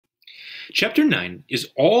Chapter 9 is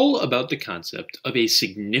all about the concept of a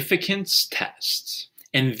significance test.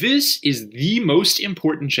 And this is the most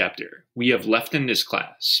important chapter we have left in this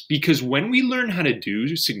class because when we learn how to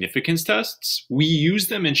do significance tests, we use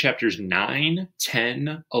them in chapters 9,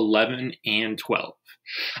 10, 11, and 12.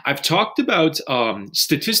 I've talked about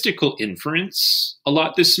statistical inference a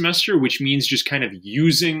lot this semester, which means just kind of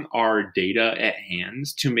using our data at hand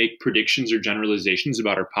to make predictions or generalizations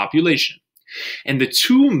about our population. And the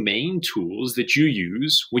two main tools that you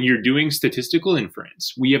use when you're doing statistical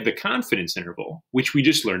inference, we have the confidence interval, which we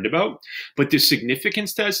just learned about, but the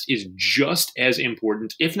significance test is just as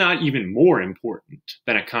important, if not even more important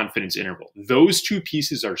than a confidence interval. Those two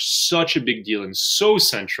pieces are such a big deal and so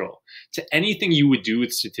central to anything you would do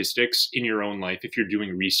with statistics in your own life if you're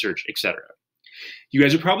doing research, etc. You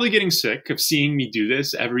guys are probably getting sick of seeing me do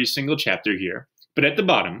this every single chapter here, but at the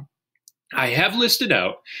bottom, I have listed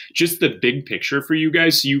out just the big picture for you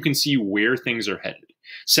guys so you can see where things are headed.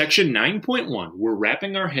 Section 9.1, we're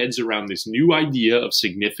wrapping our heads around this new idea of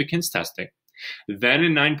significance testing. Then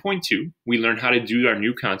in 9.2, we learn how to do our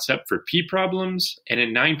new concept for P problems. And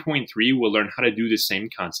in 9.3, we'll learn how to do the same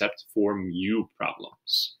concept for mu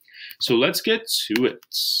problems. So let's get to it.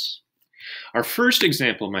 Our first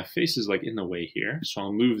example, my face is like in the way here, so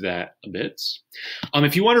I'll move that a bit.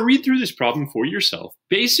 If you want to read through this problem for yourself,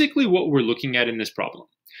 basically what we're looking at in this problem,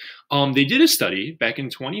 they did a study back in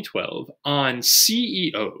 2012 on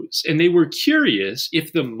CEOs, and they were curious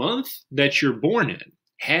if the month that you're born in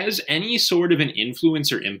has any sort of an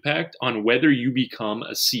influence or impact on whether you become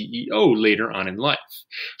a CEO later on in life.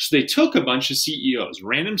 So they took a bunch of CEOs,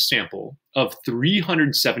 random sample of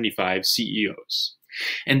 375 CEOs.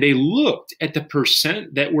 And they looked at the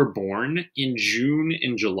percent that were born in June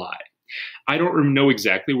and July. I don't know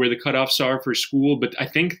exactly where the cutoffs are for school, but I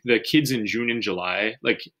think the kids in June and July,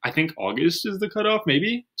 I think August is the cutoff,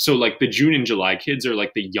 maybe. So the June and July kids are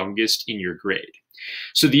the youngest in your grade.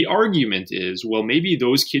 So the argument is, well, maybe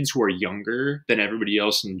those kids who are younger than everybody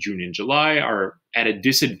else in June and July are at a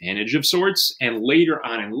disadvantage of sorts, and later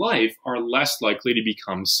on in life are less likely to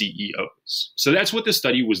become CEOs. So that's what the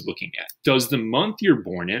study was looking at. Does the month you're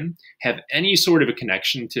born in have any sort of a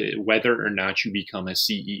connection to whether or not you become a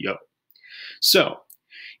CEO? So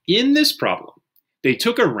in this problem, they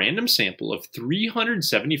took a random sample of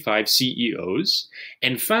 375 CEOs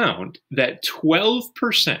and found that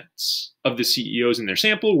 12% of the CEOs in their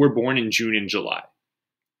sample were born in June and July.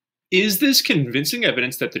 Is this convincing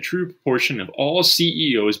evidence that the true proportion of all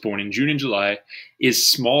CEOs born in June and July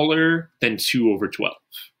is smaller than 2/12?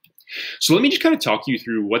 So let me just kind of talk you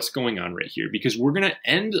through what's going on right here, because we're going to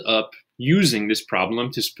end up using this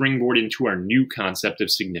problem to springboard into our new concept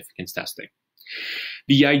of significance testing.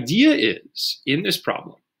 The idea is, in this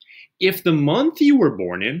problem, if the month you were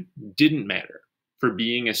born in didn't matter for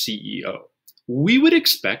being a CEO, we would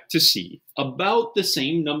expect to see about the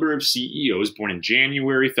same number of CEOs born in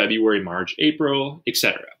January, February, March, April,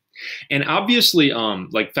 etc. And obviously,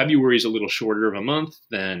 February is a little shorter of a month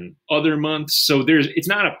than other months, so it's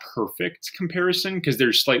not a perfect comparison because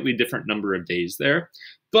there's slightly different number of days there.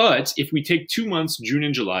 But if we take 2 months, June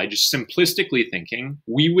and July, just simplistically thinking,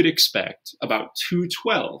 we would expect about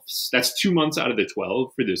 2/12. That's 2 months out of the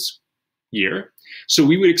 12 for this year. So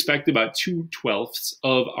we would expect about 2/12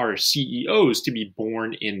 of our CEOs to be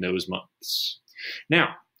born in those months.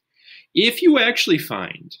 Now, if you actually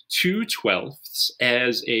find 2/12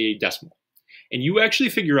 as a decimal, and you actually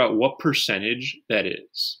figure out what percentage that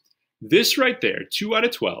is, this right there, 2 out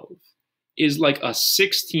of 12, is like a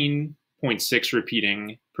 16.6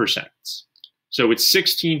 repeating percent. So it's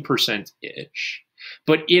 16%-ish.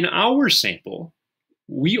 But in our sample,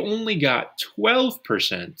 we only got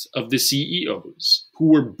 12% of the CEOs who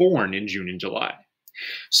were born in June and July.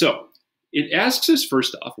 So it asks us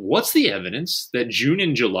first off, what's the evidence that June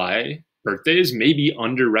and July birthdays may be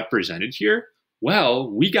underrepresented here? Well,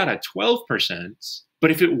 we got a 12%, but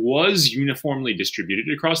if it was uniformly distributed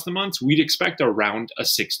across the months, we'd expect around a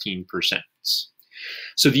 16%.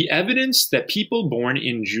 So the evidence that people born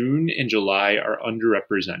in June and July are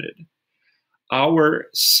underrepresented, our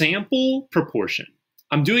sample proportion.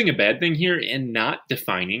 I'm doing a bad thing here and not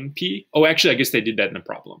defining P. Oh, actually, I guess they did that in the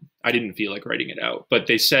problem. I didn't feel like writing it out, but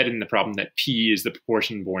they said in the problem that P is the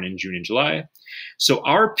proportion born in June and July. So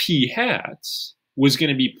our P hat was going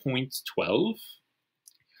to be 0.12,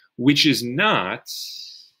 which is not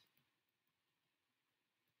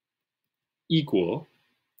equal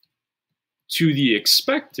to the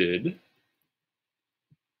expected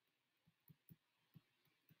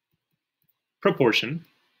proportion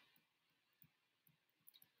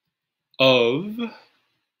of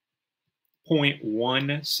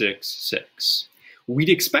 0.166, we'd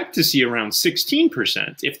expect to see around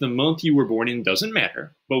 16% if the month you were born in doesn't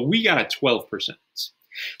matter, but we got a 12%.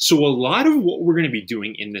 So a lot of what we're going to be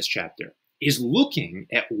doing in this chapter is looking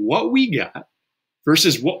at what we got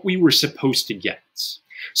versus what we were supposed to get.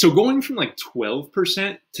 So going from like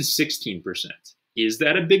 12% to 16%, is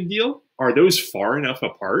that a big deal? Are those far enough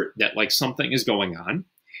apart that like something is going on?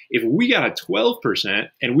 If we got a 12%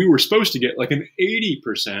 and we were supposed to get like an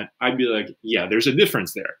 80%, I'd be like, yeah, there's a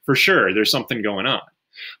difference there. For sure, there's something going on.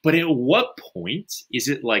 But at what point is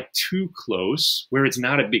it like too close where it's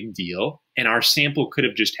not a big deal and our sample could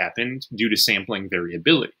have just happened due to sampling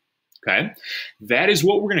variability? Okay, that is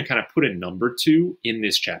what we're going to kind of put a number to in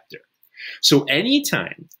this chapter. So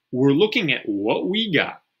anytime we're looking at what we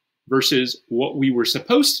got versus what we were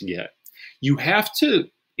supposed to get, you have to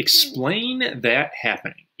explain that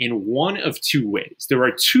happening in one of two ways. There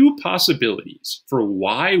are two possibilities for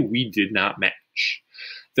why we did not match.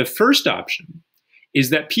 The first option is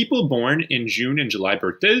that people born in June and July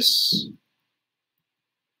birthdays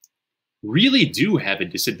really do have a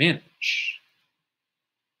disadvantage.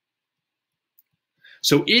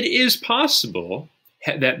 So it is possible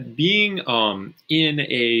that being in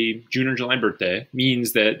a June or July birthday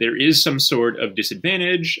means that there is some sort of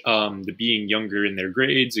disadvantage, the being younger in their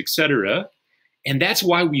grades, etc. And that's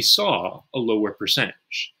why we saw a lower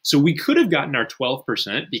percentage. So we could have gotten our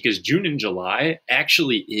 12% because June and July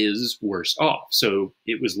actually is worse off. So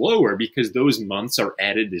it was lower because those months are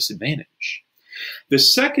at a disadvantage. The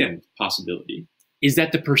second possibility is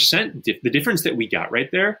that the difference that we got right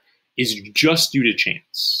there is just due to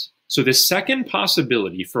chance. So the second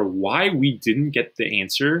possibility for why we didn't get the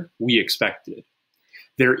answer we expected,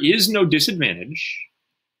 there is no disadvantage.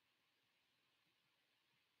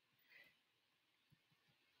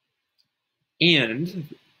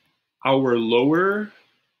 And our lower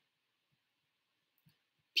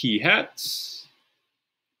p-hats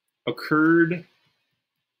occurred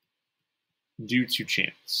due to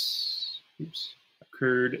chance.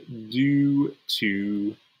 Occurred due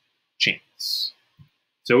to chance.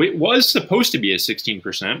 So it was supposed to be a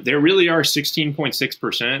 16%. There really are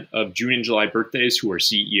 16.6% of June and July birthdays who are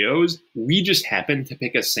CEOs. We just happened to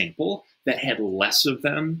pick a sample that had less of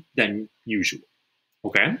them than usual.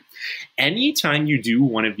 Okay? Anytime you do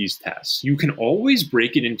one of these tests, you can always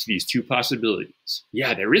break it into these two possibilities.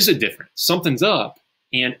 Yeah, there is a difference. Something's up.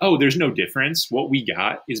 And, oh, there's no difference. What we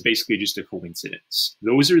got is basically just a coincidence.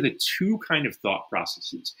 Those are the two kind of thought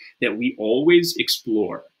processes that we always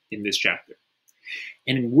explore in this chapter.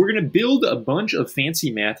 And we're going to build a bunch of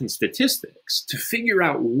fancy math and statistics to figure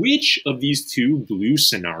out which of these two blue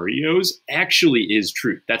scenarios actually is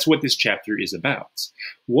true. That's what this chapter is about.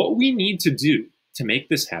 What we need to do to make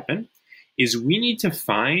this happen is we need to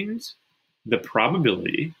find the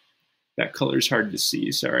probability, that color is hard to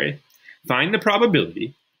see, sorry. Find the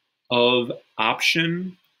probability of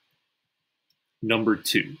option number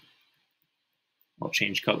 2. I'll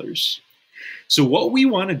change colors. So what we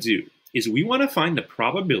want to do is we want to find the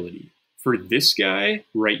probability for this guy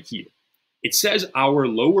right here. It says our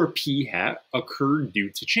lower p-hat occurred due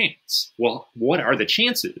to chance. Well, what are the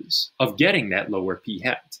chances of getting that lower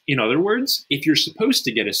p-hat? In other words, if you're supposed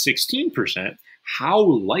to get a 16%, how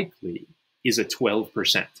likely is a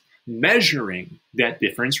 12%? Measuring that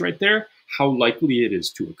difference right there, how likely it is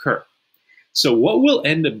to occur. So what we'll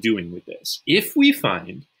end up doing with this, if we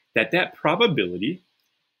find that that probability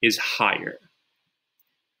is higher.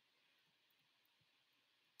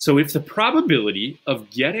 So if the probability of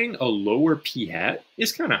getting a lower p-hat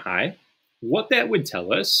is kind of high, what that would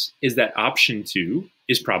tell us is that option 2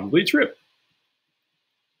 is probably true.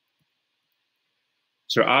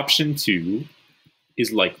 So option 2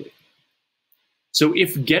 is likely. So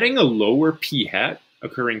if getting a lower p-hat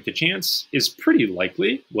occurring to chance is pretty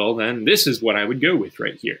likely, well then this is what I would go with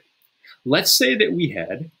right here. Let's say that we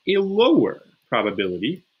had a lower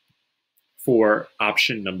probability for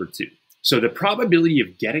option number 2. So the probability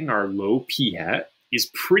of getting our low p-hat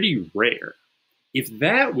is pretty rare. If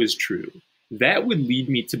that was true, that would lead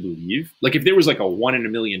me to believe, like if there was like a 1 in a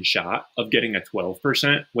million shot of getting a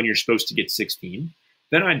 12% when you're supposed to get 16,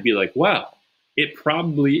 then I'd be like, wow, it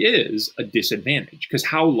probably is a disadvantage, because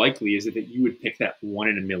how likely is it that you would pick that 1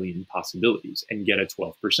 in a million possibilities and get a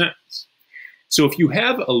 12%? So if you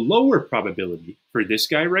have a lower probability for this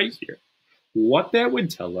guy right here, what that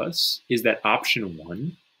would tell us is that option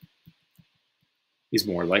 1 is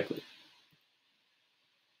more likely.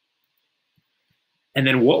 And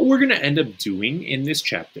then what we're going to end up doing in this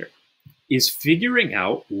chapter is figuring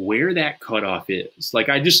out where that cutoff is. Like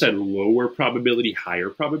I just said, lower probability, higher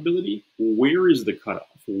probability. Where is the cutoff?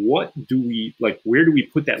 what do we, where do we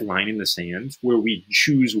put that line in the sand where we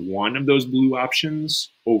choose one of those blue options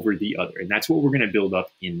over the other? And that's what we're going to build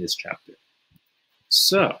up in this chapter.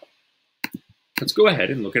 So let's go ahead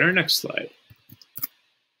and look at our next slide.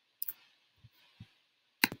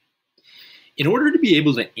 In order to be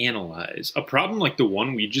able to analyze a problem like the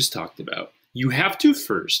one we just talked about, you have to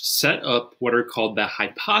first set up what are called the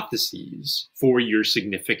hypotheses for your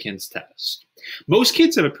significance test. Most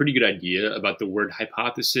kids have a pretty good idea about the word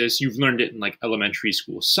hypothesis. You've learned it in like elementary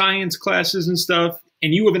school science classes and stuff,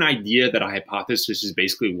 and you have an idea that a hypothesis is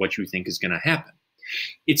basically what you think is going to happen.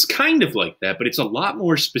 It's kind of like that, but it's a lot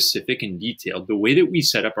more specific and detailed, the way that we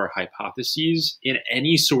set up our hypotheses in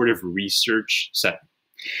any sort of research setting.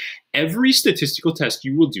 Every statistical test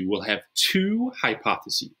you will do will have two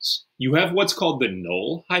hypotheses. You have what's called the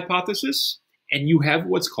null hypothesis, and you have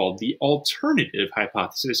what's called the alternative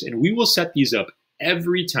hypothesis, and we will set these up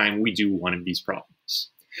every time we do one of these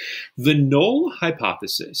problems. The null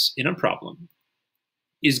hypothesis in a problem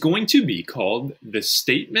is going to be called the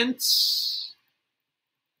statements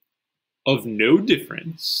of no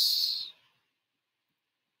difference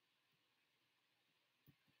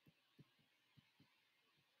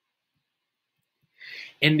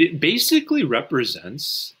and it basically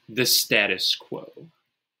represents the status quo.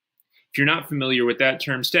 If you're not familiar with that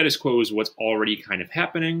term, status quo is what's already kind of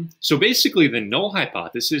happening. So basically the null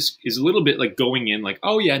hypothesis is a little bit like going in like,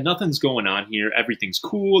 oh yeah, nothing's going on here. Everything's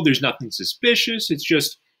cool. There's nothing suspicious. It's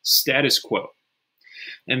just status quo.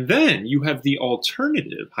 And then you have the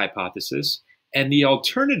alternative hypothesis. And the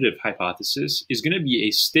alternative hypothesis is going to be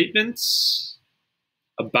a statement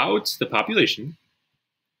about the population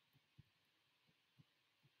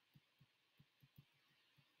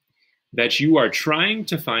that you are trying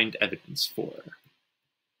to find evidence for.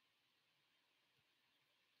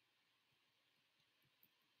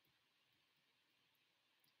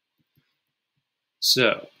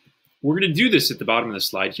 So we're going to do this at the bottom of the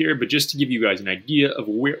slide here, but just to give you guys an idea of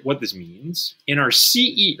what this means, in our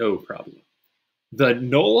CEO problem, the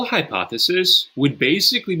null hypothesis would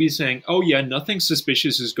basically be saying, oh yeah, nothing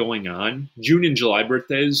suspicious is going on. June and July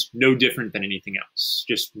birthdays, no different than anything else.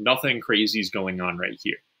 Just nothing crazy is going on right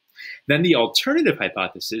here. Then the alternative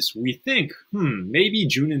hypothesis, we think, maybe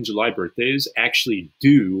June and July birthdays actually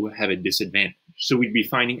do have a disadvantage. So we'd be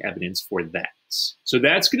finding evidence for that. So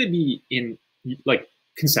that's going to be in, like,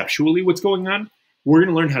 conceptually what's going on. We're going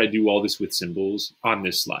to learn how to do all this with symbols on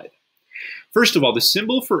this slide. First of all, the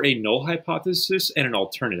symbol for a null hypothesis and an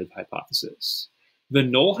alternative hypothesis. The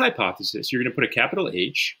null hypothesis, you're going to put a capital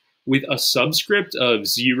H with a subscript of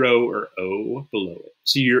 0 or O below it.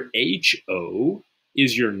 So your HO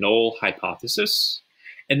is your null hypothesis,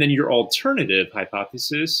 and then your alternative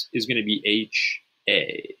hypothesis is going to be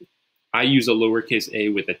HA. I use a lowercase a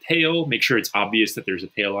with a tail. Make sure it's obvious that there's a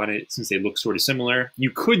tail on it since they look sort of similar.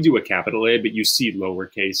 You could do a capital A, but you see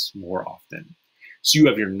lowercase more often. So you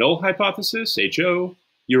have your null hypothesis, HO,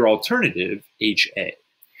 your alternative, HA.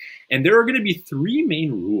 And there are going to be three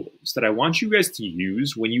main rules that I want you guys to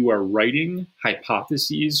use when you are writing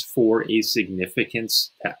hypotheses for a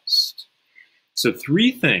significance test. So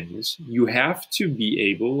three things you have to be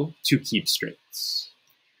able to keep straight.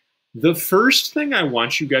 The first thing I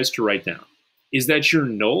want you guys to write down is that your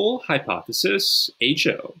null hypothesis,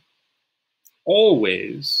 HO,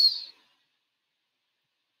 always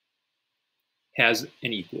has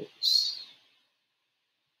an equals.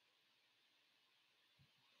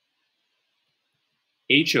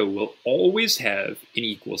 HO will always have an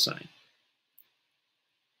equal sign.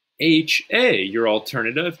 HA, your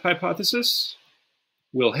alternative hypothesis,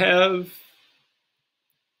 will have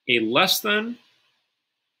a less than,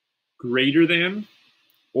 greater than,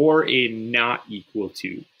 or a not equal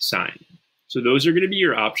to sign. So those are going to be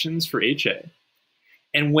your options for HA.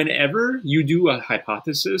 And whenever you do a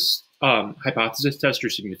hypothesis test or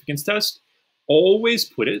significance test, always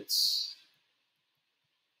put it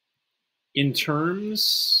in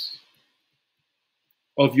terms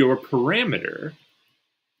of your parameter,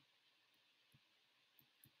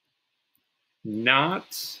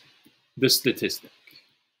 not the statistic.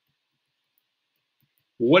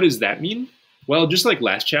 What does that mean? Well, just like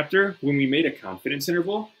last chapter, when we made a confidence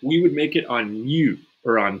interval, we would make it on mu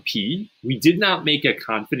or on p. We did not make a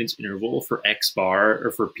confidence interval for x bar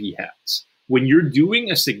or for p hats. When you're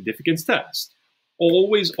doing a significance test,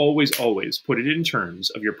 always, always, always put it in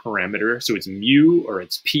terms of your parameter. So it's mu or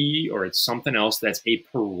it's p or it's something else that's a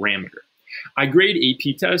parameter. I grade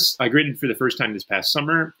AP tests. I graded for the first time this past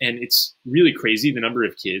summer, and it's really crazy the number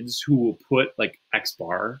of kids who will put like X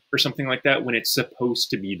bar or something like that when it's supposed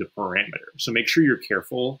to be the parameter. So make sure you're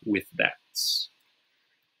careful with that.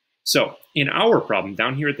 So in our problem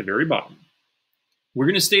down here at the very bottom, we're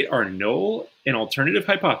going to state our null and alternative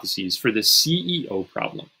hypotheses for the CEO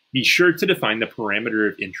problem. Be sure to define the parameter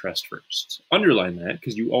of interest first. Underline that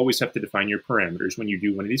because you always have to define your parameters when you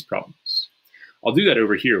do one of these problems. I'll do that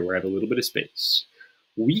over here where I have a little bit of space.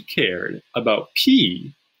 We cared about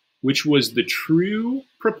P, which was the true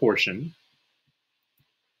proportion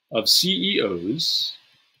of CEOs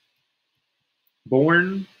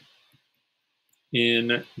born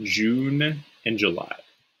in June and July.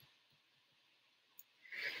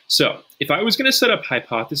 So if I was going to set up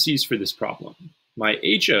hypotheses for this problem, my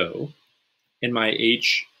HO and my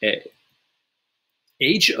HA,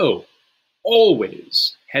 HO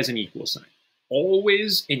always has an equal sign,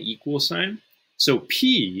 always an equal sign. So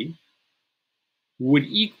P would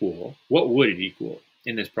equal, what would it equal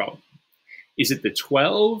in this problem? Is it the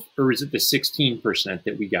 12 or is it the 16%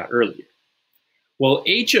 that we got earlier? Well,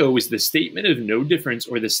 HO is the statement of no difference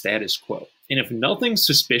or the status quo. And if nothing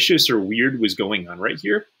suspicious or weird was going on right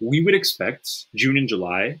here, we would expect June and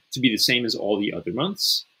July to be the same as all the other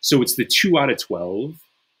months. So it's the 2 out of 12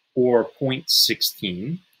 or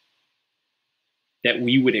 0.16 that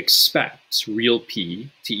we would expect real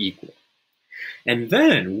P to equal. And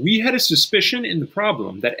then we had a suspicion in the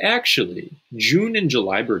problem that actually June and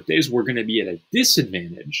July birthdays were going to be at a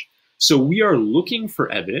disadvantage. So we are looking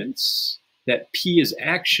for evidence that P is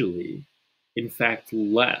actually, in fact,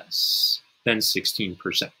 less than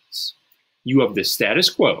 16%. You have the status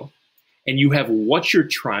quo, and you have what you're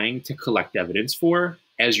trying to collect evidence for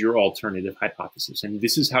as your alternative hypothesis. And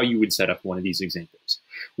this is how you would set up one of these examples.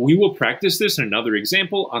 We will practice this in another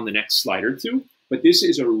example on the next slide or two, but this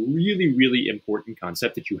is a really, really important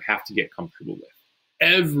concept that you have to get comfortable with.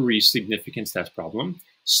 Every significance test problem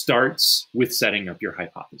starts with setting up your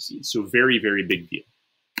hypotheses. So very, very big deal.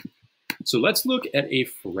 So let's look at a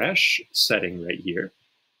fresh setting right here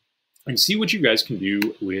and see what you guys can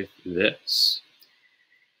do with this.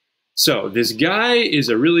 So this guy is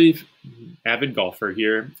a really avid golfer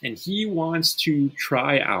here, and he wants to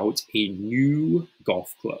try out a new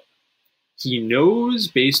golf club. He knows,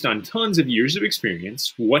 based on tons of years of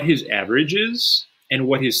experience, what his average is and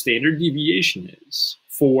what his standard deviation is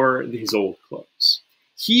for his old clubs.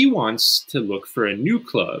 He wants to look for a new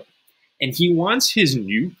club, and he wants his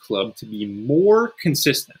new club to be more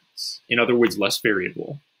consistent, in other words, less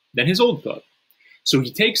variable, than his old club. So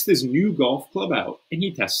he takes this new golf club out and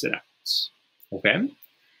he tests it out. Okay?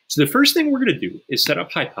 So the first thing we're going to do is set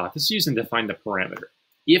up hypotheses and define the parameter.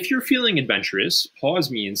 If you're feeling adventurous,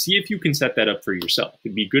 pause me and see if you can set that up for yourself.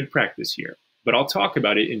 It'd be good practice here, but I'll talk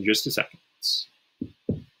about it in just a second.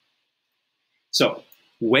 So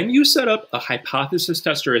when you set up a hypothesis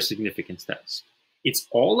test or a significance test, it's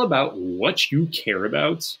all about what you care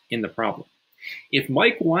about in the problem. If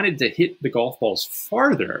Mike wanted to hit the golf balls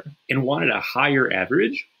farther and wanted a higher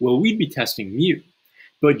average, well, we'd be testing mu.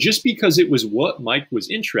 But just because it was what Mike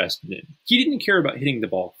was interested in, he didn't care about hitting the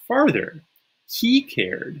ball farther. He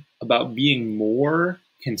cared about being more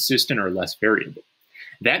consistent or less variable.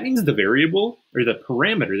 That means the variable or the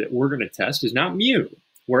parameter that we're going to test is not mu.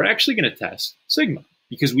 We're actually going to test sigma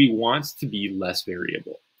because we want to be less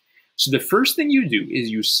variable. So the first thing you do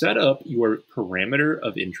is you set up your parameter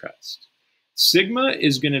of interest. Sigma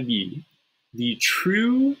is going to be the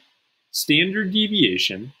true standard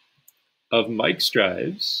deviation of Mike's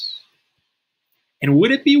drives. And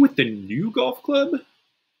would it be with the new golf club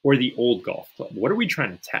or the old golf club? What are we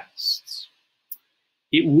trying to test?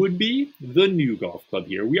 It would be the new golf club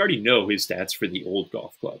here. We already know his stats for the old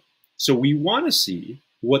golf club. So we want to see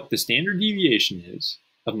what the standard deviation is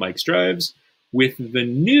of Mike's drives with the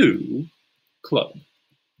new club.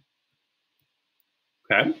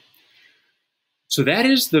 Okay? So that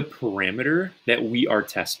is the parameter that we are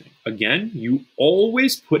testing. Again, you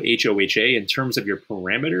always put HOHA in terms of your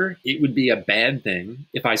parameter. It would be a bad thing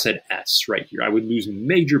if I said S right here. I would lose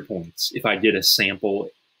major points if I did a sample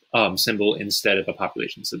symbol instead of a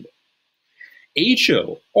population symbol.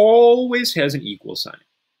 HO always has an equal sign.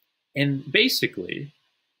 And basically,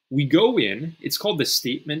 we go in, it's called the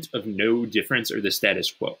statement of no difference or the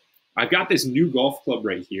status quo. I've got this new golf club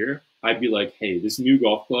right here. I'd be like, hey, this new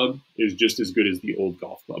golf club is just as good as the old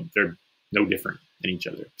golf club. They're no different than each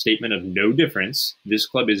other. Statement of no difference. This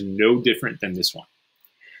club is no different than this one.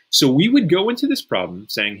 So we would go into this problem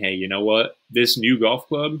saying, hey, you know what? This new golf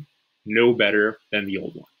club, no better than the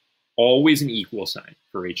old one. Always an equal sign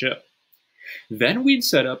for HO. Then we'd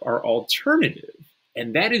set up our alternative.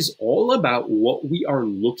 And that is all about what we are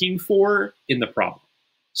looking for in the problem.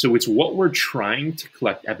 So it's what we're trying to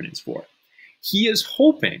collect evidence for. He is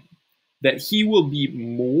hoping that he will be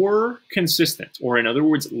more consistent, or in other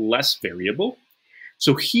words, less variable.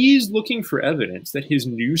 So he's looking for evidence that his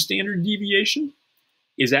new standard deviation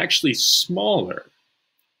is actually smaller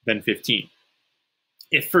than 15.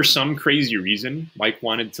 If for some crazy reason Mike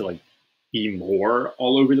wanted to be more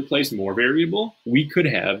all over the place, more variable, we could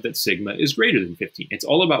have that sigma is greater than 15. It's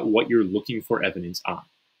all about what you're looking for evidence on.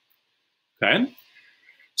 Okay?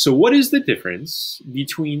 So what is the difference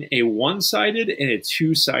between a one-sided and a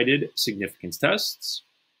two-sided significance tests?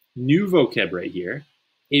 New vocab right here.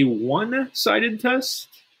 A one-sided test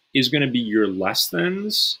is going to be your less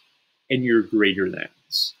thans and your greater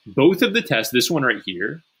thans. Both of the tests, this one right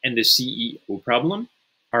here and the CEO problem,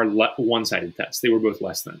 are one-sided tests. They were both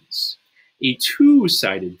less thans. A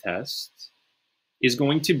two-sided test is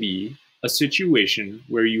going to be a situation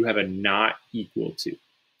where you have a not equal to.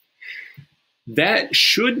 That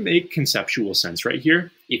should make conceptual sense right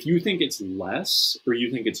here. If you think it's less or you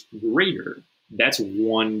think it's greater, that's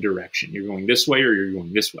one direction. You're going this way or you're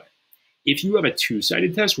going this way. If you have a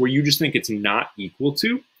two-sided test where you just think it's not equal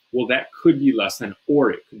to, well, that could be less than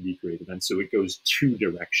or it could be greater than. So it goes two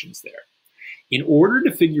directions there. In order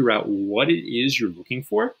to figure out what it is you're looking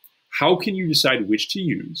for, how can you decide which to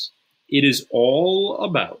use? It is all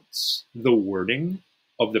about the wording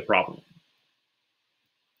of the problem.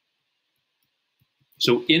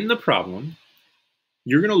 So in the problem,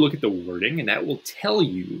 you're going to look at the wording, and that will tell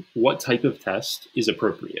you what type of test is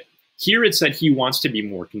appropriate. Here it said he wants to be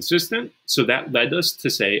more consistent, so that led us to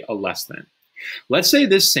say a less than. Let's say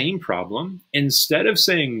this same problem, instead of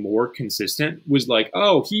saying more consistent, was like,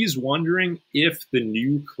 oh, he's wondering if the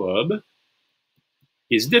new club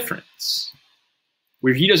is different,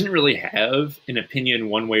 where he doesn't really have an opinion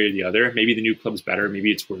one way or the other. Maybe the new club's better,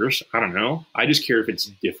 maybe it's worse, I don't know. I just care if it's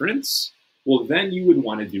different. Well, then you would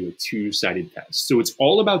want to do a two-sided test. So it's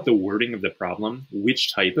all about the wording of the problem,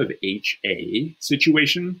 which type of HA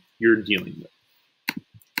situation you're dealing with.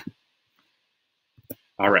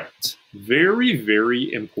 All right, very,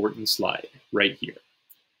 very important slide right here.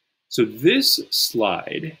 So this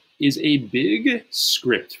slide is a big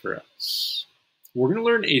script for us. We're going to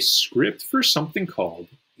learn a script for something called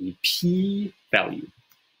a p-value.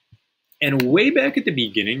 And way back at the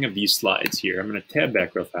beginning of these slides here, I'm going to tab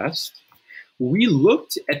back real fast. We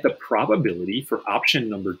looked at the probability for option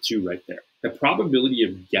number 2 right there. The probability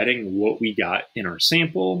of getting what we got in our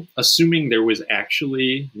sample, assuming there was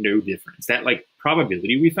actually no difference. That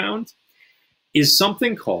probability we found is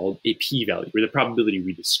something called a p-value, or the probability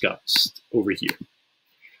we discussed over here.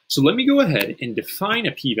 So let me go ahead and define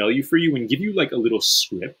a p-value for you and give you a little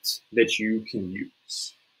script that you can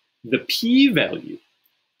use. The p-value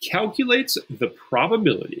calculates the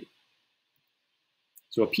probability.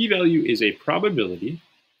 So a p-value is a probability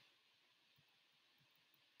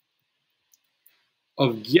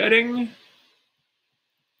of getting,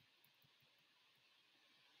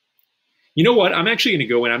 you know what, I'm actually going to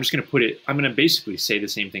go and I'm just going to put it, I'm going to basically say the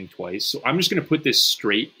same thing twice. So I'm just going to put this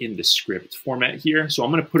straight in the script format here. So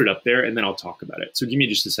I'm going to put it up there and then I'll talk about it. So give me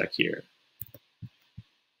just a sec here.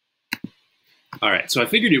 All right, so I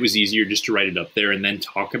figured it was easier just to write it up there and then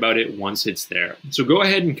talk about it once it's there. So go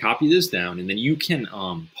ahead and copy this down, and then you can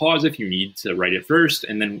pause if you need to write it first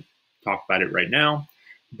and then talk about it right now.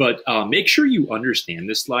 But make sure you understand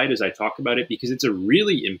this slide as I talk about it, because it's a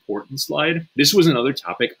really important slide. This was another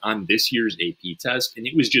topic on this year's AP test, and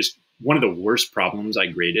it was just one of the worst problems I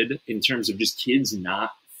graded in terms of just kids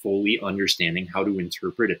not fully understanding how to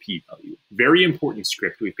interpret a p-value. Very important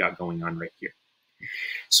script we've got going on right here.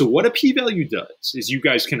 So what a p-value does is, you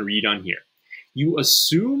guys can read on here, you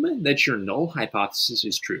assume that your null hypothesis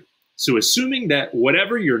is true. So assuming that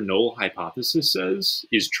whatever your null hypothesis says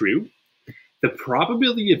is true, the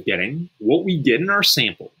probability of getting what we get in our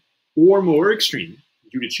sample, or more extreme,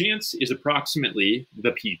 due to chance, is approximately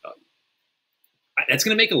the p-value. That's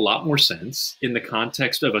going to make a lot more sense in the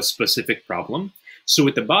context of a specific problem. So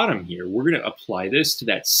at the bottom here, we're going to apply this to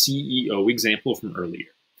that CEO example from earlier.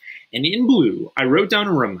 And in blue, I wrote down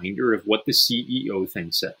a reminder of what the CEO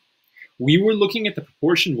thing said. We were looking at the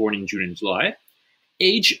proportion born in June and July.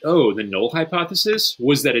 HO, the null hypothesis,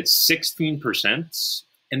 was that it's 16%.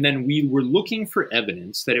 And then we were looking for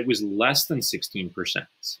evidence that it was less than 16%.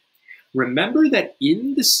 Remember that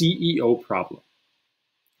in the CEO problem,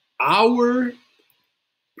 our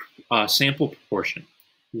sample proportion,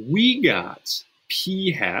 we got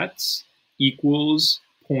p hat equals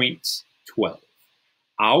 0.12.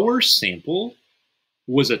 Our sample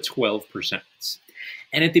was a 12%.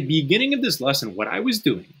 And at the beginning of this lesson, what I was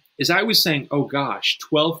doing is I was saying, oh gosh,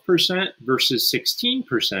 12% versus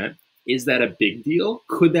 16%, is that a big deal?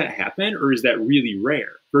 Could that happen? Or is that really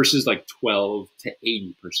rare versus 12 to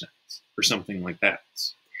 80% or something like that?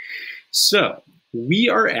 So we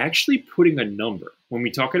are actually putting a number. when we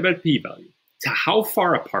talk about p-value to how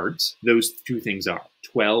far apart those two things are,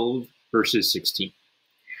 12 versus 16.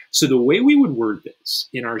 So the way we would word this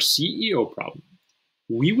in our CEO problem,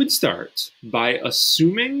 we would start by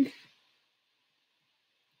assuming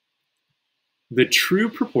the true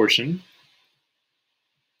proportion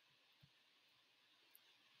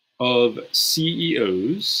of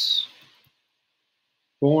CEOs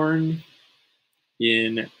born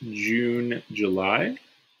in June, July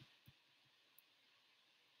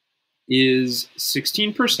is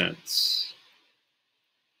 16%.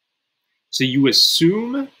 So you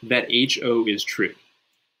assume that HO is true,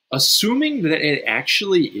 assuming that it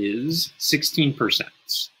actually is 16%.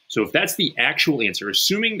 So if that's the actual answer,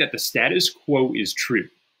 assuming that the status quo is true,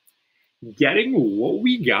 getting what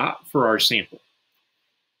we got for our sample.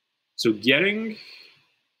 So getting,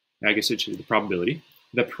 I guess it's the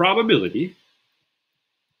probability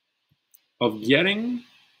of getting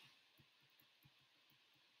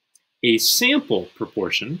a sample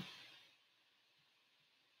proportion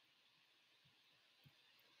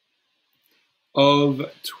of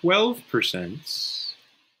 12%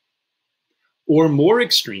 or more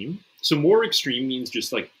extreme. So more extreme means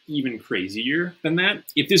just like even crazier than that.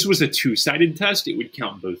 If this was a two-sided test, it would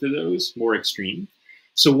count both of those, more extreme.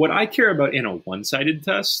 So what I care about in a one-sided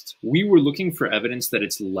test, we were looking for evidence that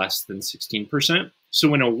it's less than 16%.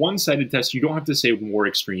 So in a one-sided test, you don't have to say more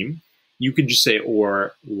extreme. You could just say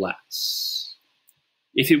or less.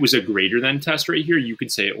 If it was a greater than test right here, you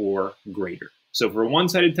could say or greater. So for a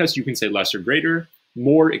one-sided test, you can say less or greater.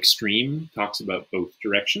 More extreme talks about both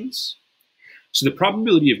directions. So the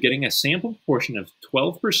probability of getting a sample proportion of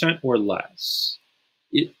 12% or less,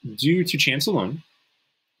 due to chance alone,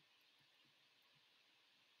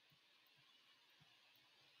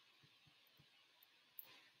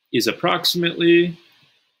 is approximately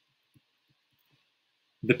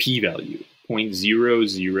the p-value,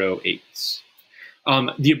 0.008.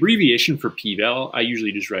 The abbreviation for p-val, I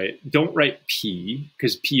usually just don't write p,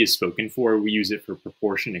 because p is spoken for, we use it for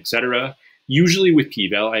proportion, etc. Usually with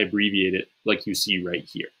p-val, I abbreviate it like you see right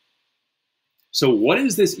here. So what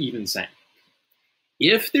is this even saying?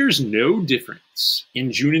 If there's no difference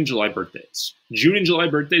in June and July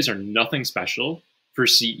birthdays are nothing special for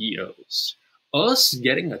CEOs. Us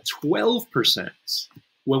getting a 12%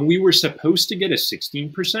 when we were supposed to get a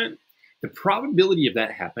 16%, the probability of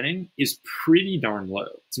that happening is pretty darn low.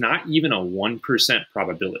 It's not even a 1%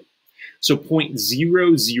 probability. So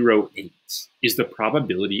 0.008 is the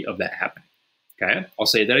probability of that happening. Okay, I'll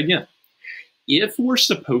say that again. If we're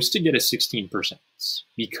supposed to get a 16%,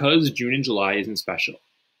 because June and July isn't special,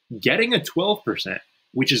 getting a 12%,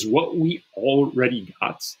 which is what we already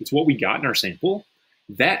got, it's what we got in our sample,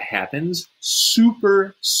 that happens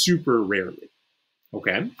super, super rarely.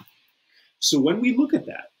 Okay? So when we look at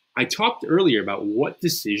that, I talked earlier about what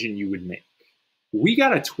decision you would make. We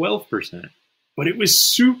got a 12%, but it was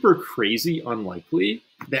super crazy unlikely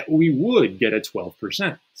that we would get a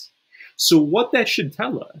 12%. So what that should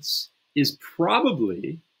tell us is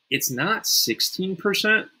probably it's not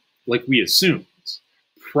 16% like we assumed.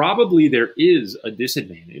 Probably there is a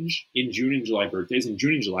disadvantage in June and July birthdays, and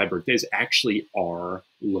June and July birthdays actually are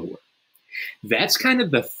lower. That's kind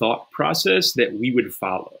of the thought process that we would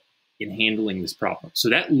follow in handling this problem. So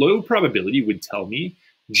that low probability would tell me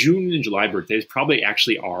June and July birthdays probably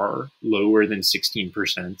actually are lower than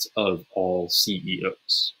 16% of all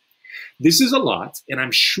CEOs. This is a lot, and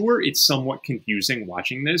I'm sure it's somewhat confusing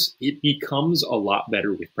watching this. It becomes a lot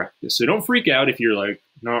better with practice. So don't freak out if you're like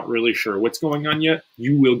not really sure what's going on yet.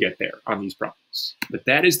 You will get there on these problems. But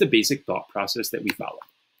that is the basic thought process that we follow.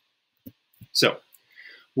 So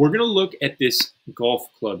we're going to look at this golf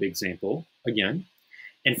club example again.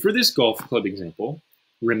 And for this golf club example,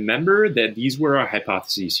 remember that these were our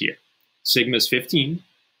hypotheses here. Sigma is 15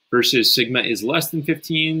 versus sigma is less than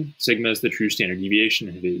 15. Sigma is the true standard deviation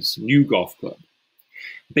of his new golf club.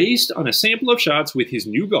 Based on a sample of shots with his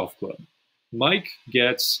new golf club, Mike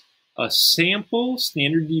gets a sample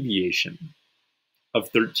standard deviation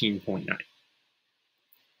of 13.9.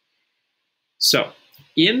 So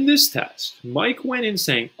in this test, Mike went in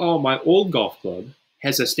saying, oh, my old golf club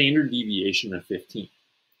has a standard deviation of 15.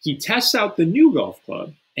 He tests out the new golf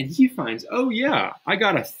club and he finds, oh yeah, I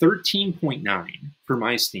got a 13.9 for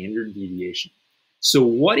my standard deviation. So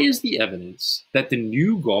what is the evidence that the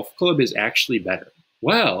new golf club is actually better?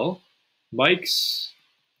 Well, Mike's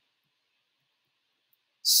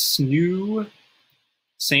new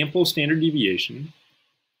sample standard deviation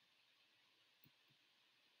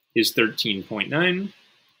is 13.9,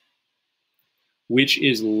 which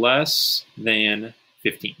is less than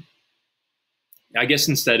 15. I guess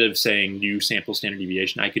instead of saying new sample standard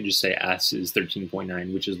deviation, I could just say S is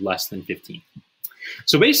 13.9, which is less than 15.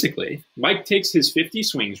 So basically, Mike takes his 50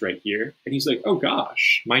 swings right here, and he's like, oh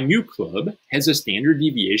gosh, my new club has a standard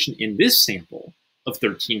deviation in this sample of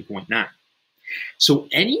 13.9. So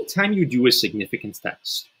anytime you do a significance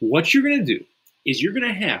test, what you're going to do is you're going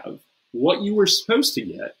to have what you were supposed to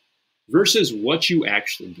get versus what you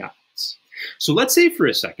actually got. So let's say for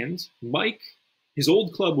a second, Mike, his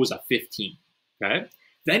old club was a 15, okay?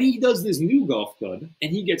 Then he does this new golf club,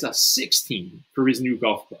 and he gets a 16 for his new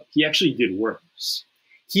golf club. He actually did worse.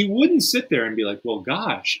 He wouldn't sit there and be like, well,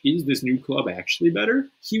 gosh, is this new club actually better?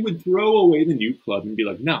 He would throw away the new club and be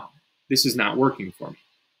like, no, this is not working for me,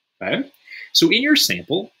 okay? So in your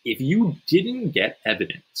sample, if you didn't get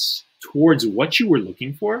evidence towards what you were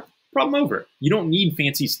looking for, problem over. You don't need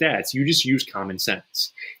fancy stats. You just use common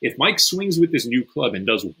sense. If Mike swings with this new club and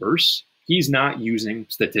does worse, he's not using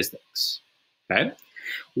statistics, okay?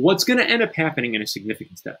 What's going to end up happening in a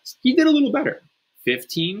significance test? He did a little better,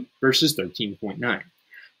 15 versus 13.9.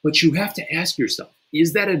 But you have to ask yourself,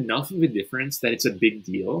 is that enough of a difference that it's a big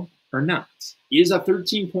deal or not? Is a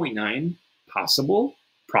 13.9 possible,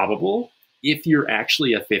 probable, if you're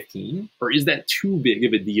actually a 15? Or is that too big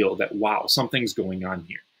of a deal that, wow, something's going on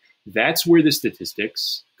here? That's where the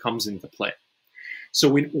statistics comes into play.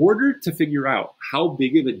 So in order to figure out how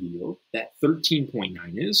big of a deal that 13.9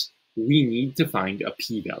 is, we need to find a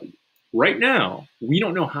p-value. Right now, we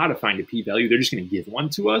don't know how to find a p-value. They're just going to give one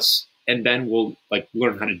to us, and then we'll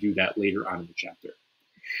learn how to do that later on in the chapter.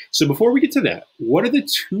 So before we get to that, what are the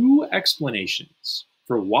two explanations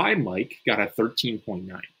for why Mike got a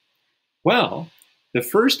 13.9? Well, the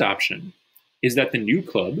first option is that the new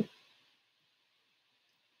club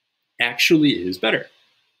actually is better.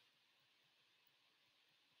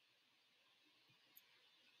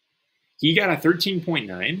 He got a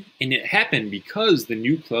 13.9, and it happened because the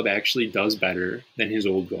new club actually does better than his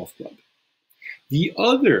old golf club. The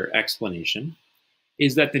other explanation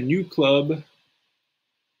is that the new club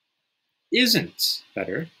isn't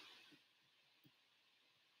better,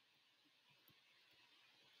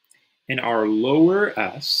 and our lower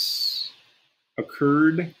S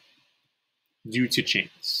occurred due to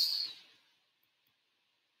chance.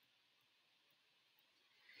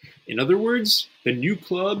 In other words, the new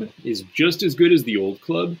club is just as good as the old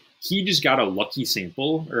club. He just got a lucky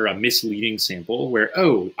sample or a misleading sample where,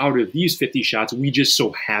 oh, out of these 50 shots, we just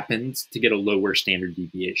so happened to get a lower standard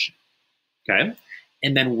deviation, okay?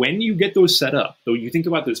 And then when you get those set up, though you think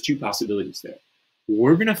about those two possibilities there,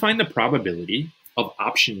 we're gonna find the probability of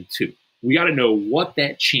option 2. We gotta know what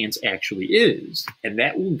that chance actually is, and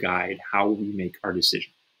that will guide how we make our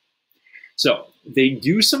decision. So they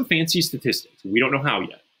do some fancy statistics. We don't know how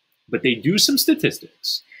yet, but they do some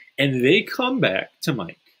statistics, and they come back to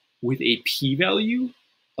Mike with a p-value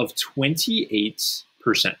of 28%.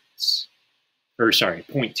 Or sorry,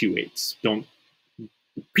 0.28.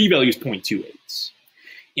 P-value is 0.28.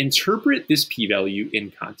 Interpret this p-value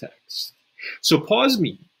in context. So pause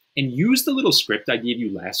me and use the little script I gave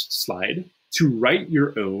you last slide to write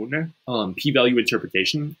your own p-value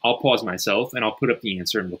interpretation. I'll pause myself and I'll put up the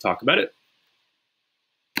answer and we'll talk about it.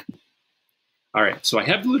 All right, so I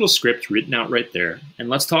have the little script written out right there, and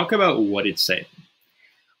let's talk about what it's saying.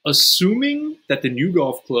 Assuming that the new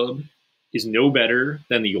golf club is no better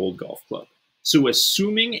than the old golf club. So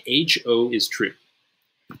assuming HO is true,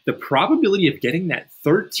 the probability of getting that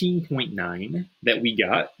 13.9 that we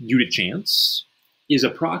got due to chance is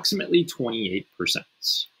approximately 28%.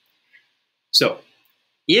 So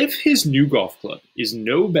if his new golf club is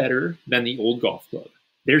no better than the old golf club,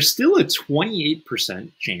 there's still a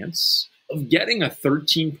 28% chance of getting a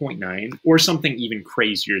 13.9 or something even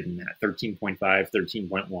crazier than that, 13.5,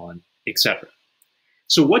 13.1, etc.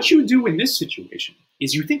 So what you do in this situation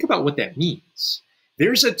is you think about what that means.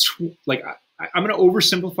 There's a, I'm going to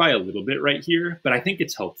oversimplify a little bit right here, but I think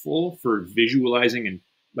it's helpful for visualizing and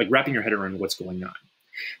wrapping your head around what's going on.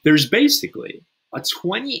 There's basically a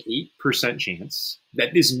 28% chance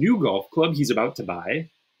that this new golf club he's about to buy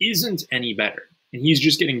isn't any better. And he's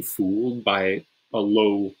just getting fooled by a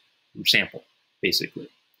low sample, basically.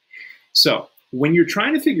 So when you're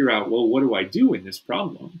trying to figure out, well, what do I do in this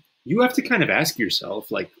problem? You have to kind of ask yourself,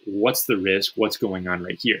 what's the risk? What's going on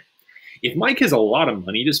right here? If Mike has a lot of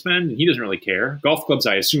money to spend and he doesn't really care, golf clubs,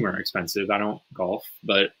 I assume, are expensive. I don't golf,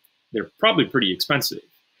 but they're probably pretty expensive.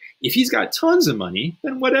 If he's got tons of money,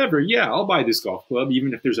 then whatever, yeah, I'll buy this golf club,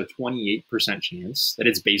 even if there's a 28% chance that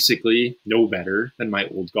it's basically no better than my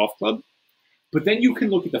old golf club. But then you can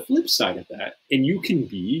look at the flip side of that, and you can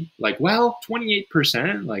be like, well,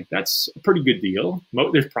 28%, that's a pretty good deal.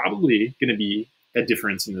 There's probably going to be that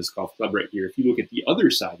difference in this golf club right here. If you look at the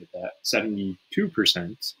other side of that,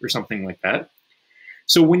 72% or something like that.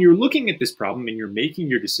 So when you're looking at this problem and you're making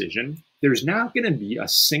your decision, there's not going to be a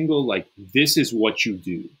single, like, this is what you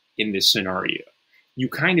do in this scenario. You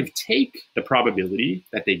kind of take the probability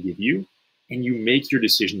that they give you and you make your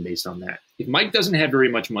decision based on that. If Mike doesn't have very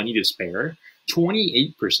much money to spare,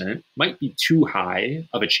 28% might be too high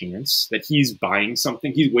of a chance that he's buying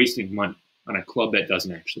something, he's wasting money on a club that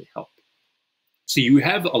doesn't actually help. So you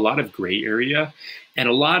have a lot of gray area and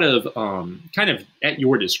a lot of kind of at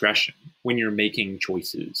your discretion when you're making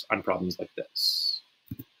choices on problems like this.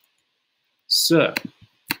 So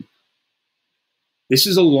this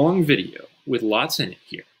is a long video with lots in it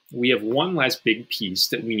here. We have one last big piece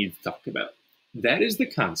that we need to talk about. That is the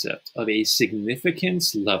concept of a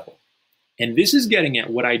significance level. And this is getting at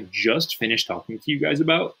what I just finished talking to you guys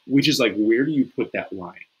about, which is like, where do you put that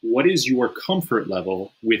line? What is your comfort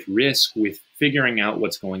level with risk, with figuring out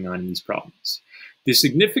what's going on in these problems? The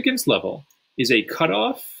significance level is a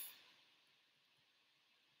cutoff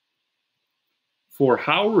for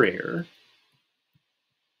how rare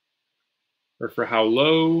or for how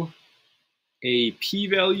low a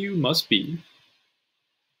p-value must be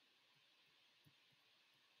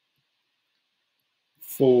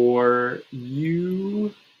for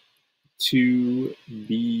you to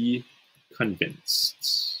be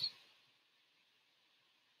convinced.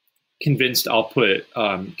 Convinced, I'll put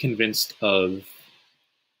convinced of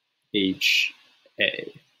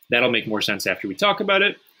HA. That'll make more sense after we talk about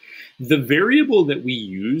it. The variable that we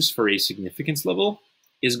use for a significance level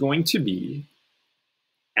is going to be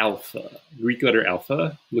alpha. Greek letter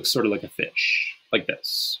alpha looks sort of like a fish, like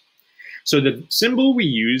this. So the symbol we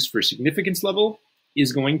use for significance level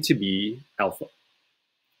is going to be alpha.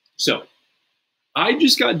 So I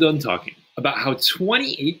just got done talking about how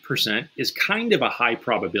 28% is kind of a high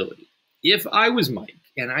probability. If I was Mike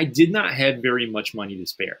and I did not have very much money to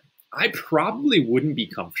spare, I probably wouldn't be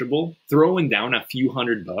comfortable throwing down a few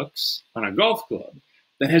 $100 on a golf club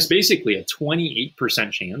that has basically a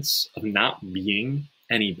 28% chance of not being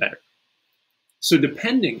any better. So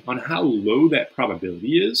depending on how low that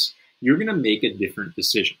probability is, you're going to make a different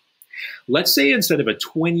decision. Let's say instead of a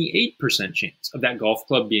 28% chance of that golf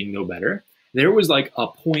club being no better, there was like a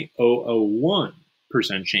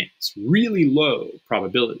 0.001% chance, really low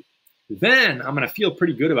probability. Then I'm going to feel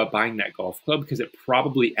pretty good about buying that golf club because it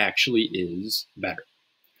probably actually is better.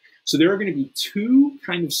 So there are going to be two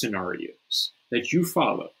kind of scenarios that you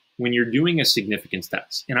follow when you're doing a significance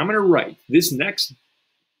test. And I'm going to write this next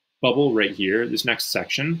bubble right here, this next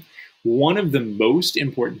section, one of the most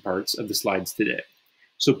important parts of the slides today.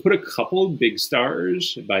 So put a couple big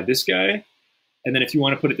stars by this guy. And then if you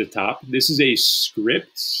want to put at the top, this is a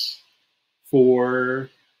script for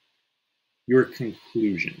your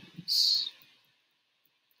conclusions.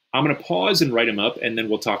 I'm going to pause and write them up, and then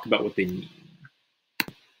we'll talk about what they mean.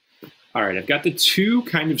 All right, I've got the two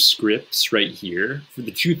kind of scripts right here for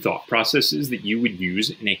the two thought processes that you would use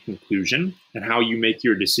in a conclusion and how you make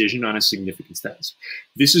your decision on a significance test.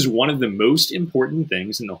 This is one of the most important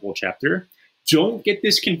things in the whole chapter. Don't get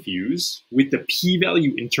this confused with the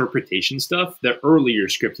p-value interpretation stuff, the earlier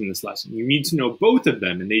script in this lesson. You need to know both of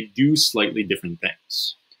them, and they do slightly different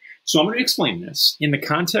things. So I'm going to explain this in the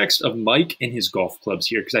context of Mike and his golf clubs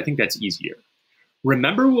here, because I think that's easier.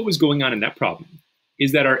 Remember what was going on in that problem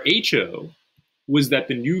is that our HO was that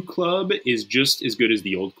the new club is just as good as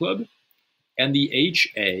the old club, and the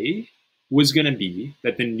HA was going to be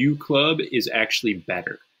that the new club is actually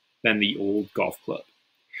better than the old golf club.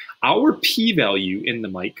 Our p-value in the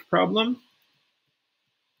Mike problem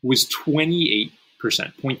was 28%,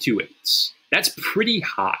 0.28. That's pretty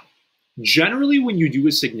high. Generally, when you do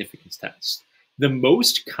a significance test, the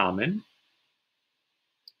most common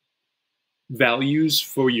values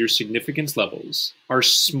for your significance levels are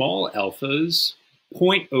small alphas.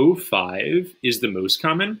 0.05 is the most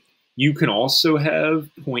common. You can also have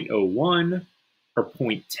 0.01 or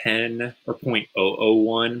 0.10 or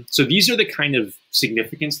 0.001. So these are the kind of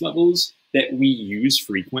significance levels that we use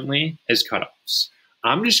frequently as cutoffs.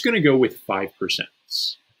 I'm just going to go with 5%.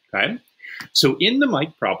 Okay. So in the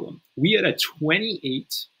Mike problem, we had a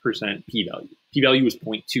 28% p-value. P-value was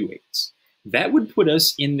 0.28. That would put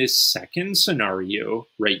us in this second scenario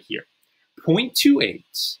right here.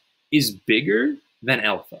 0.28 is bigger than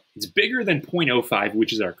alpha. It's bigger than 0.05,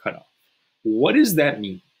 which is our cutoff. What does that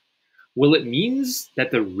mean? Well, it means that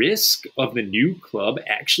the risk of the new club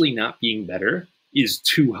actually not being better is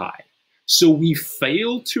too high. So we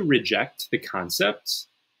fail to reject the concept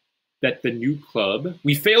that the new club,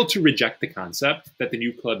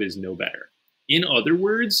 is no better. In other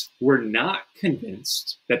words, we're not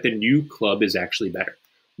convinced that the new club is actually better.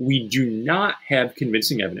 We do not have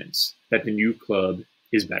convincing evidence that the new club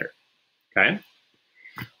is better, okay?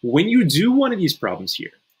 When you do one of these problems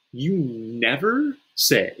here, you never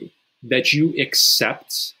say that you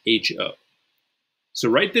accept HO. So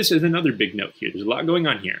write this as another big note here. There's a lot going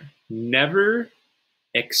on here. Never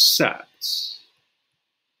accept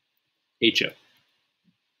HO.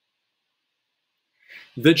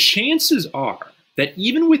 The chances are that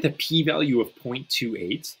even with a p-value of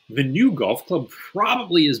 0.28, the new golf club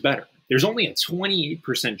probably is better. There's only a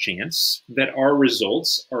 28% chance that our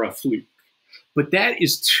results are a fluke. But that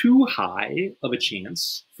is too high of a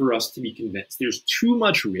chance for us to be convinced. There's too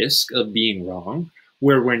much risk of being wrong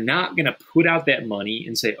where we're not going to put out that money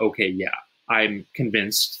and say, okay, yeah, I'm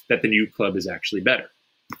convinced that the new club is actually better.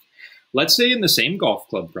 Let's say in the same golf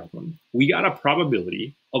club problem, we got a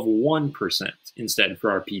probability of 1% instead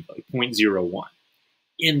for our p-value, 0.01.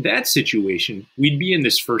 In that situation, we'd be in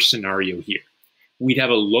this first scenario here. We'd have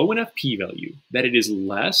a low enough p-value that it is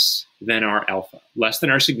less than our alpha, less than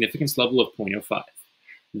our significance level of 0.05.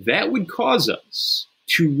 That would cause us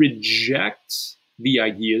to reject the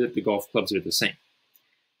idea that the golf clubs are the same.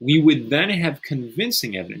 We would then have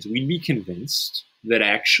convincing evidence. We'd be convinced that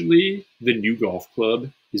actually the new golf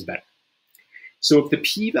club is better. So if the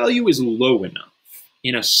p-value is low enough,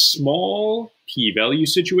 in a small p-value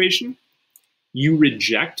situation, you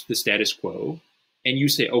reject the status quo and you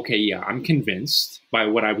say, okay, yeah, I'm convinced by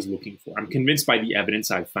what I was looking for. I'm convinced by the evidence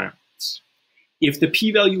I found. If the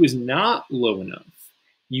p-value is not low enough,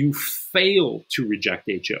 you fail to reject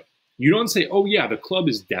HO. You don't say, oh yeah, the club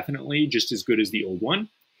is definitely just as good as the old one.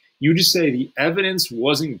 You just say the evidence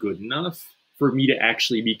wasn't good enough for me to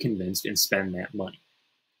actually be convinced and spend that money,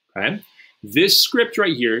 okay? This script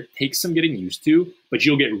right here takes some getting used to, but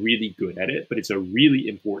you'll get really good at it, but it's a really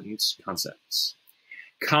important concept.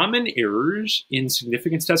 Common errors in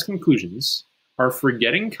significance test conclusions are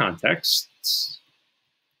forgetting contexts,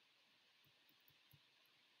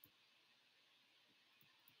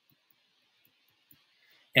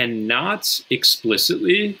 and not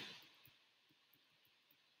explicitly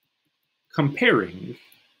comparing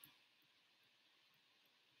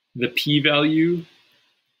the p-value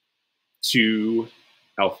to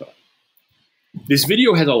alpha. This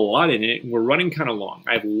video has a lot in it, and we're running kind of long.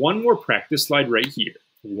 I have one more practice slide right here.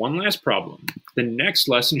 One last problem. The next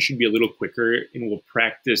lesson should be a little quicker, and we'll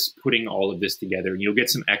practice putting all of this together, and you'll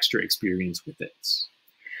get some extra experience with it.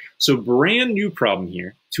 So brand new problem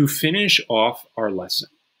here to finish off our lesson.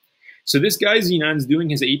 So this guy Zenon's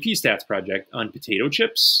doing his AP Stats project on potato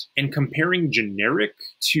chips and comparing generic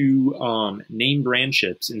to name brand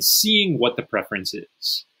chips and seeing what the preference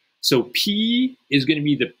is. So P is going to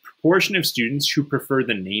be the proportion of students who prefer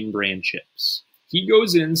the name brand chips. He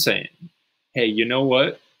goes in saying, hey, you know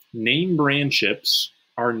what? Name brand chips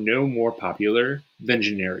are no more popular than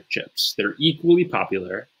generic chips. They're equally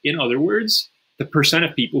popular. In other words, the percent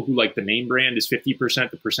of people who like the name brand is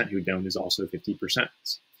 50%. The percent who don't is also 50%.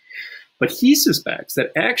 But he suspects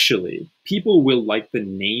that actually people will like the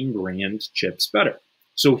name brand chips better.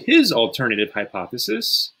 So his alternative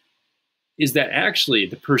hypothesis is that actually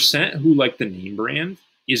the percent who like the name brand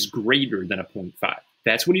is greater than a 0.5.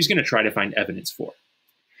 That's what he's going to try to find evidence for.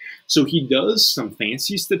 So he does some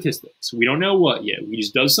fancy statistics. We don't know what yet. He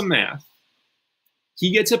just does some math. He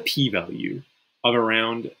gets a p-value of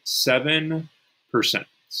around 7%.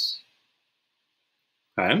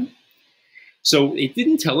 Okay? So it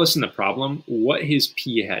didn't tell us in the problem what his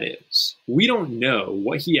p-hat is. We don't know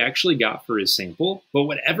what he actually got for his sample, but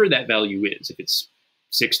whatever that value is, if it's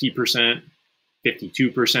 60%,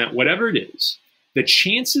 52%, whatever it is, the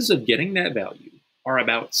chances of getting that value are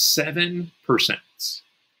about 7%.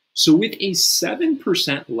 So with a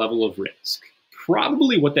 7% level of risk,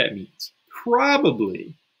 probably what that means,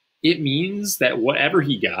 probably it means that whatever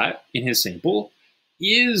he got in his sample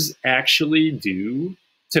is actually due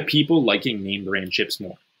to people liking name brand chips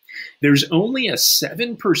more. There's only a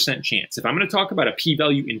 7% chance, if I'm going to talk about a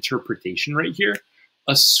p-value interpretation right here,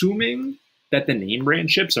 assuming that the name brand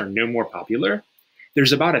chips are no more popular,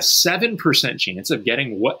 there's about a 7% chance of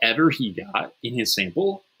getting whatever he got in his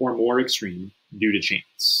sample or more extreme due to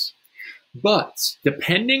chance. But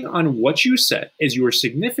depending on what you set as your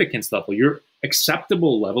significance level, your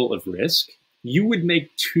acceptable level of risk, you would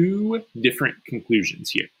make two different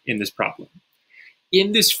conclusions here in this problem.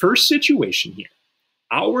 In this first situation here,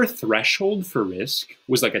 our threshold for risk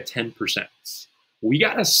was like a 10%. We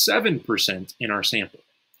got a 7% in our sample.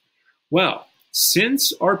 Well,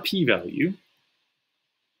 since our p-value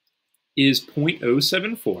is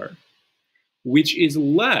 0.074, which is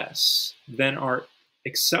less than our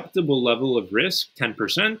acceptable level of risk,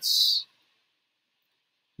 10%,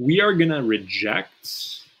 we are going to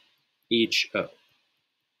reject HO.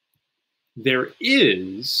 There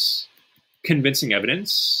is convincing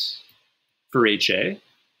evidence for HA.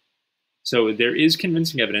 So there is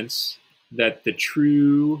convincing evidence that the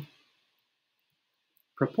true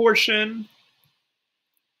proportion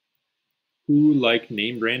who like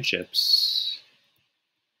name brand chips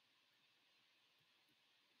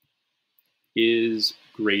is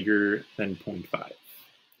greater than 0.5.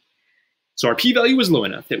 So our p-value is low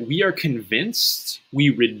enough that we are convinced, we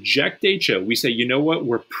reject HO. We say, you know what,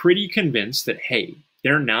 we're pretty convinced that, hey,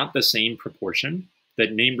 they're not the same proportion,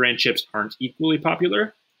 that name brand chips aren't equally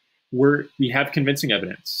popular. We have convincing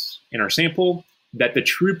evidence in our sample that the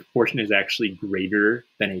true proportion is actually greater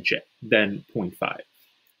than HA, than 0.5.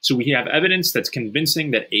 So we have evidence that's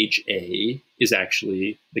convincing that HA is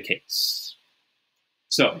actually the case.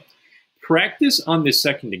 So practice on this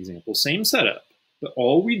second example, same setup, but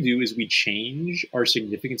all we do is we change our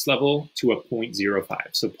significance level to a 0.05.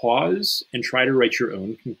 So pause and try to write your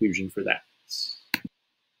own conclusion for that.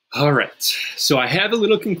 All right, so I have a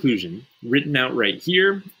little conclusion written out right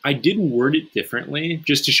here. I did word it differently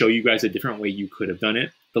just to show you guys a different way you could have done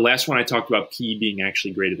it. The last one I talked about P being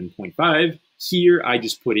actually greater than 0.5. Here, I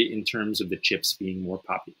just put it in terms of the chips being more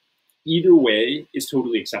popular. Either way is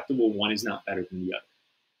totally acceptable. One is not better than the other.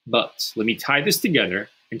 But let me tie this together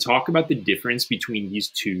and talk about the difference between these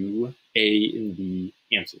two A and B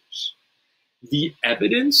answers. The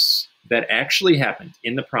evidence that actually happened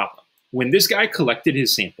in the problem, when this guy collected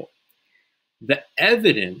his sample, the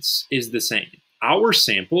evidence is the same. Our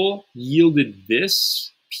sample yielded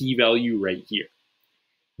this p-value right here.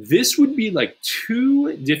 This would be like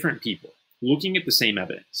two different people looking at the same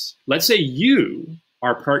evidence. Let's say you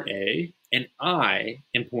are part A and I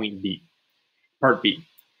am part B.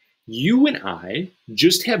 You and I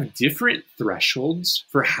just have different thresholds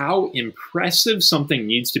for how impressive something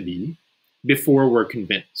needs to be before we're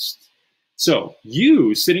convinced. So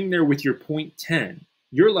you sitting there with your 0.10,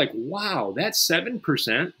 you're like, wow, that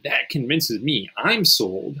 7%, that convinces me. I'm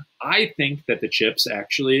sold. I think that the chips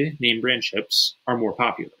actually, name brand chips, are more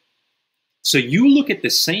popular. So you look at the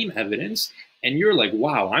same evidence and you're like,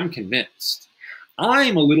 wow, I'm convinced.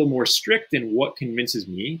 I'm a little more strict in what convinces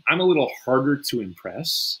me. I'm a little harder to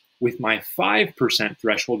impress with my 5%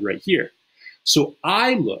 threshold right here. So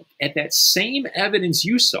I look at that same evidence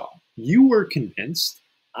you saw. You were convinced.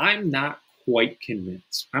 I'm not quite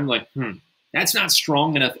convinced. I'm like, that's not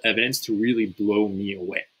strong enough evidence to really blow me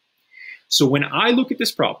away. So when I look at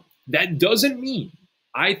this problem, that doesn't mean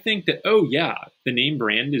I think that, oh yeah, the name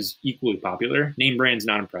brand is equally popular. Name brand's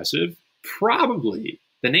not impressive. Probably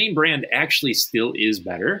the name brand actually still is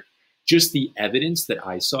better. Just the evidence that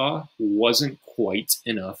I saw wasn't quite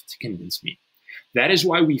enough to convince me. That is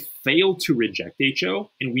why we fail to reject HO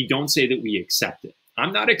and we don't say that we accept it.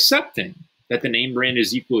 I'm not accepting that the name brand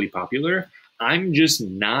is equally popular. I'm just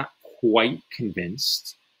not quite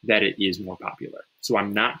convinced that it is more popular. So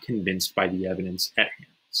I'm not convinced by the evidence at hand.